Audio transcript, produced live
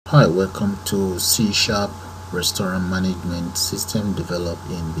Hi, welcome to C# Restaurant Management System developed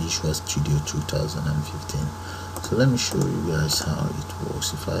in Visual Studio 2015. So let me show you guys how it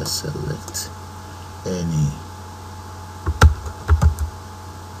works. If I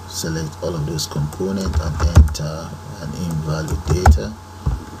select all of those components and enter an invalid data,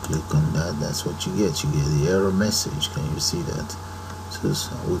 click on that, that's what you get. You get the error message. Can you see that? So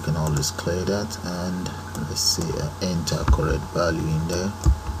we can always clear that, and let's say I enter correct value in there,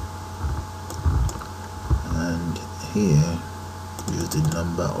 and here use the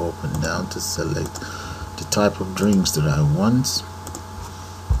number up and down to select the type of drinks that I want,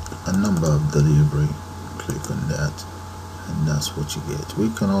 a number of delivery, click on that, and that's what you get. We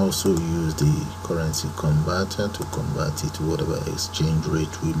can also use the currency converter to convert it to whatever exchange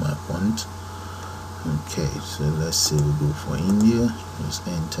rate we might want. Okay, so let's say we go for India. Just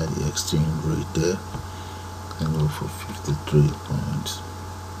enter the exchange rate there and go for 53 points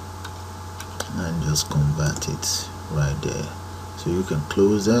and just convert it right there. So you can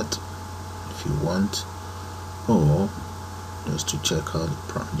close that if you want, or just to check out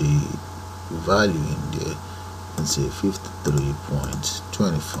the value in there and say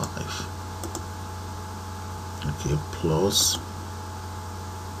 53.25. okay, plus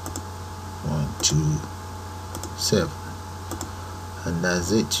 127, and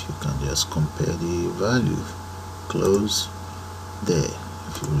that's it. You can just compare the value, close there.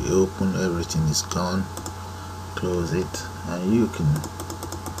 If you reopen, everything is gone, close it, and you can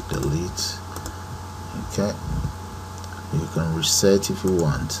delete. Okay, you can reset if you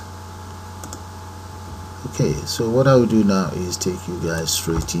want. Okay, so what I will do now is take you guys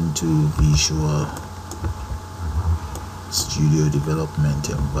straight into Visual Studio development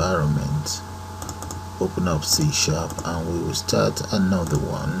environment. Open up C# and we will start another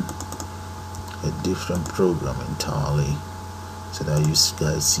one, a different program entirely, so that you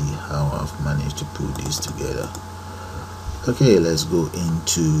guys see how I've managed to put this together. Okay, let's go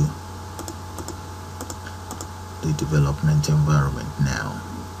into the development environment now.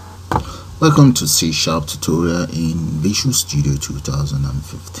 Welcome to C# tutorial in Visual Studio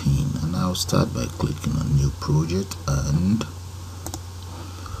 2015, and I'll start by clicking on new project, and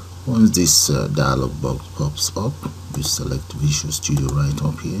once this dialog box pops up, you select Visual Studio right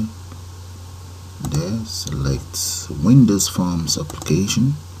up here. There, select Windows Forms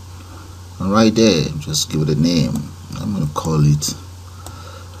application, and right there just give it a name. I'm going to call it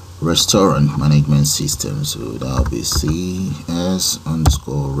Restaurant Management System, so that'll be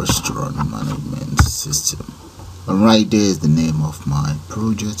CS_Restaurant Management System, and right there is the name of my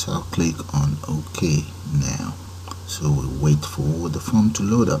project. I'll click on OK now. So we wait for the form to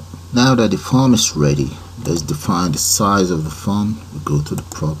load up. Now that the form is ready, let's define the size of the form. We go to the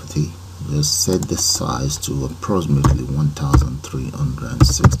property, just set the size to approximately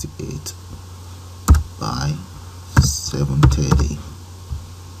 1368 by 730.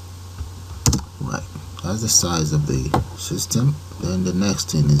 Right, that's the size of the system. Then the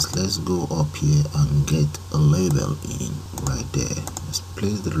next thing is, let's go up here and get a label in right there. Let's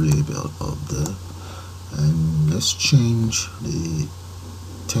place the label up there, and let's change the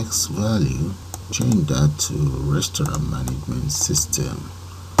text value, change that to Restaurant Management System.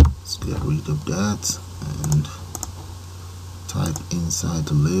 Let's get rid of that and type inside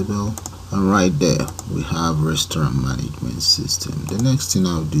the label, and right there we have Restaurant Management System. The next thing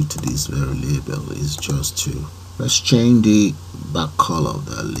I'll do to this very label is just to let's change the back color of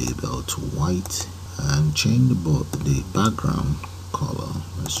that label to white, and change the background color.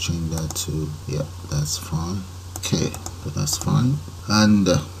 Let's change that to, yeah, that's fine. Okay, so that's fine, and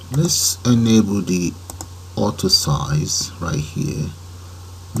let's enable the auto size right here,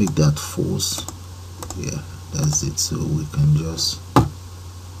 make that false. Yeah, that's it. So we can just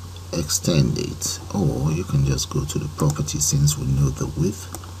extend it, or you can just go to the property since we know the width,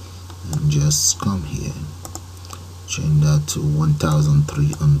 and just come here, change that to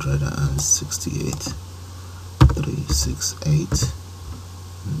 1368,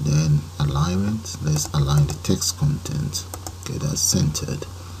 and then alignment. Let's align the text content, get that centered,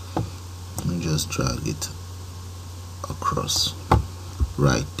 and just drag it across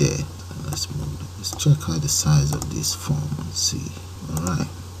right there. Let's move it. Let's check out the size of this form and see. Alright,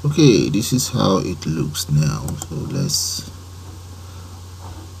 okay, this is how it looks now. So let's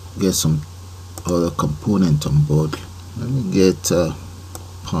get some other component on board. Let me get a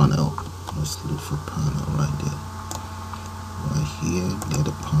panel. Let's look for panel right there. Right here, get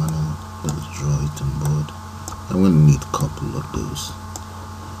a panel. Let's draw it on board. I'm going to need a couple of those.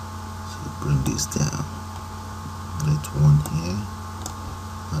 So bring this down. Get one here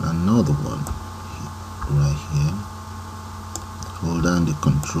and another one right here. hold down the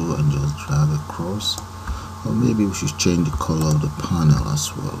control and just drag across. Or maybe we should change the color of the panel as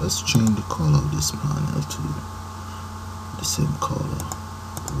well. Let's change the color of this panel to the same color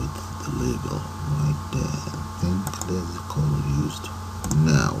with the label right there. I think that's the color used.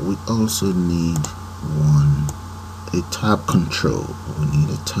 Now we also need a tab control. We need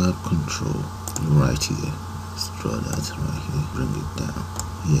a tab control right here. Let's draw that right here, bring it down.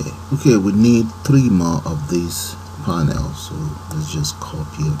 Yeah, okay, we need 3 more of these panels, so let's just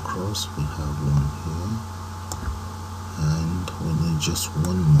copy across. We have one here, and we need just 1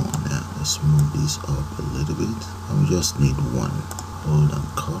 more. Now let's move this up a little bit, and we just need 1. Hold and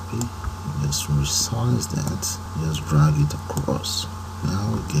copy, just resize that, just drag it across.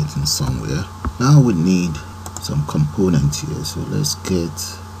 Now we're getting somewhere. Now we need some components here, so let's get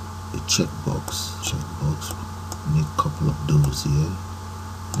a checkbox. We need a couple of those here.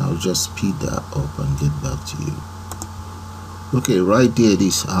 I'll just speed that up and get back to you. Okay, right there,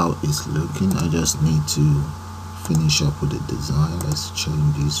 this is how it's looking. I just need to finish up with the design. Let's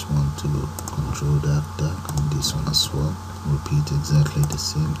change this one to control dark, and this one as well. Repeat exactly the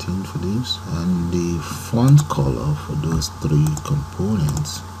same thing for this. And the font color for those 3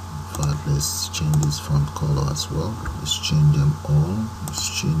 components. In fact, let's change this font color as well. Let's change them all. Let's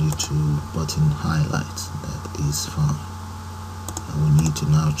change it to button highlight. That is fine. And we need to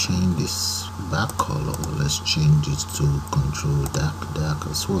now change this back color. Let's change it to control dark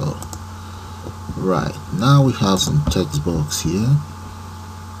as well. Right, now we have some text box here,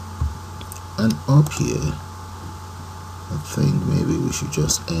 and up here I think maybe we should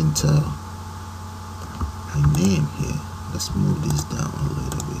just enter a name here. Let's move this down a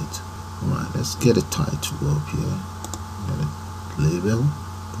little bit. Right, let's get a title up here, get a label,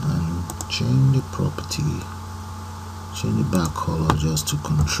 and change the property, change the back color just to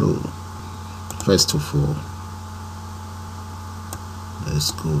control. First of all,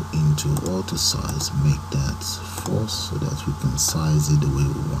 let's go into auto size, make that force so that we can size it the way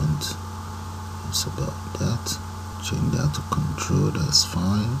we want. It's about that. Change that to control, that's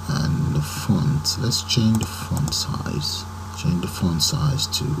fine. And the font, let's change the font size. Change the font size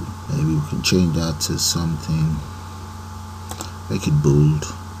to, maybe we can change that to something, make it bold,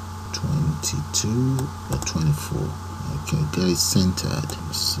 22 or 24. Okay, get it centered.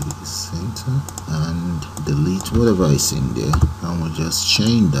 Let's see, center, and delete whatever is in there, and we'll just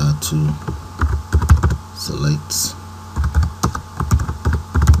change that to select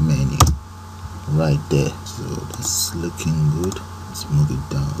menu right there. So that's looking good. Let's move it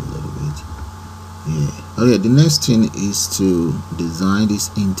down a little bit. Yeah, okay, the next thing is to design this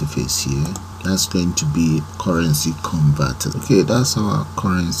interface here. That's going to be currency converter. Okay, that's our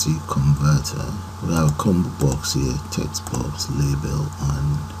currency converter. We have a combo box here, text box, label,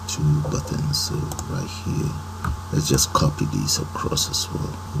 and 2 buttons. So right here, let's just copy these across as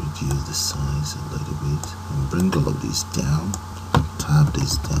well. Reduce the size a little bit and bring all of this down. Tab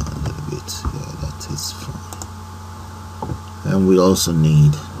this down a little bit. Yeah, that is fine. And we also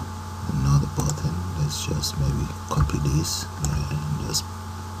need another button. Let's just maybe copy this, yeah, and just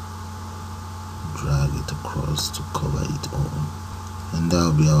drag it across to cover it all. And that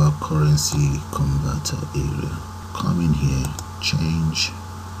will be our currency converter area. Come in here, change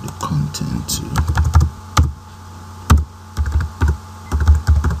the content to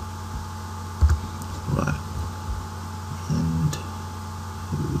right, and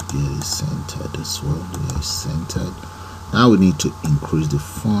we will get it centered as well. Yeah, it's centered. Now we need to increase the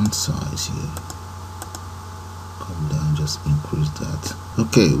font size here. Come down, just increase that.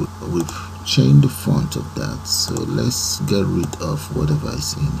 Okay, we've changed the font of that, so let's get rid of whatever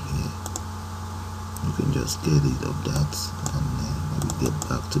is in here. You can just get rid of that, and then maybe get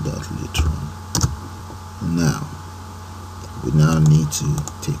back to that later on. Now we now need to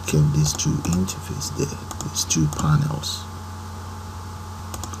take care of these 2 interfaces there, these 2 panels.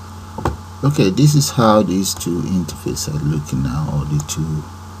 Okay, this is how these 2 interfaces are looking now, or the 2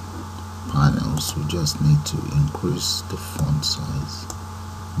 panels. We just need to increase the font size,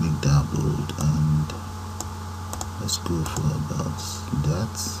 make that bold, and let's go for about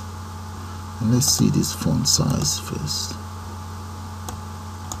that. And let's see this font size first.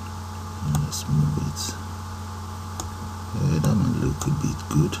 And let's move it. Yeah, that might look a bit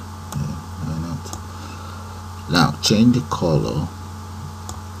good. Yeah, why not? Now change the color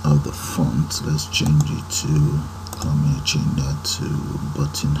of the font. Let's change it to, come here, change that to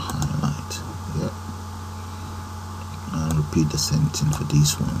button highlight. Yeah, and repeat the same thing for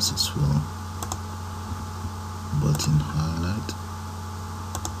these ones as well. Button highlight.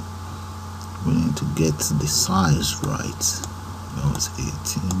 We need to get the size right. That was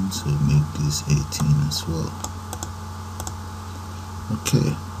 18, so make this 18 as well.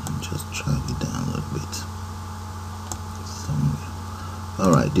 Okay, just drag it down a little bit somewhere.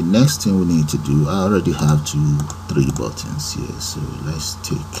 Alright, the next thing we need to do, I already have 3 buttons here, so let's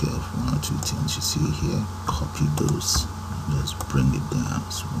take care of 1 or 2 things you see here. Copy those, just bring it down.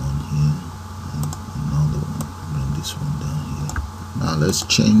 So one here and another one, bring this one down here. Now let's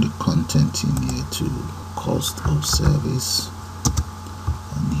change the content in here to cost of service,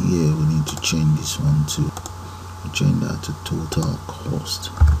 and here we need to change this one to change that to total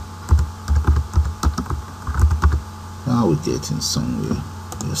cost. Now we're getting somewhere.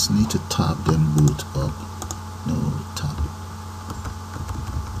 Just need to tap them both up. No, tap it.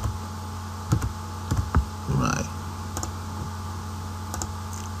 Right.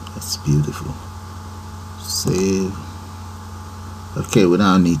 That's beautiful. Save. Okay, we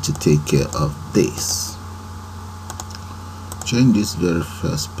now need to take care of this. Change this very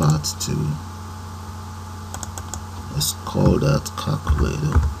first part to, let's call that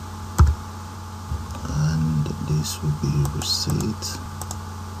calculator, and this will be receipt.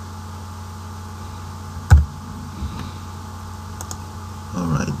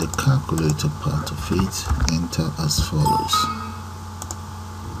 Alright, the calculator part of it, enter as follows.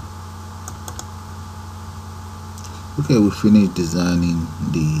 Okay, we finished designing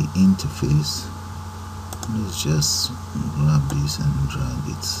the interface. Let's just grab this and drag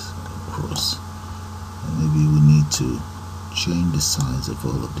it across. And maybe we need to change the size of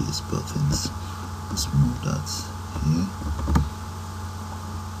all of these buttons. Let's move that here.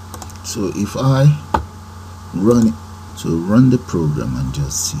 So if I run it, so run the program and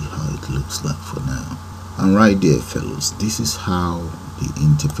just see how it looks like for now. And right there, fellows, this is how the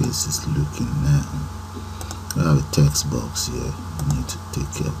interface is looking now. I have a text box here. I need to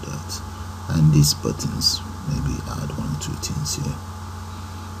take care of that. And these buttons, maybe add 1 or 2 things here.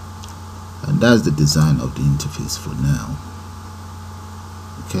 And that's the design of the interface for now.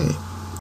 Okay.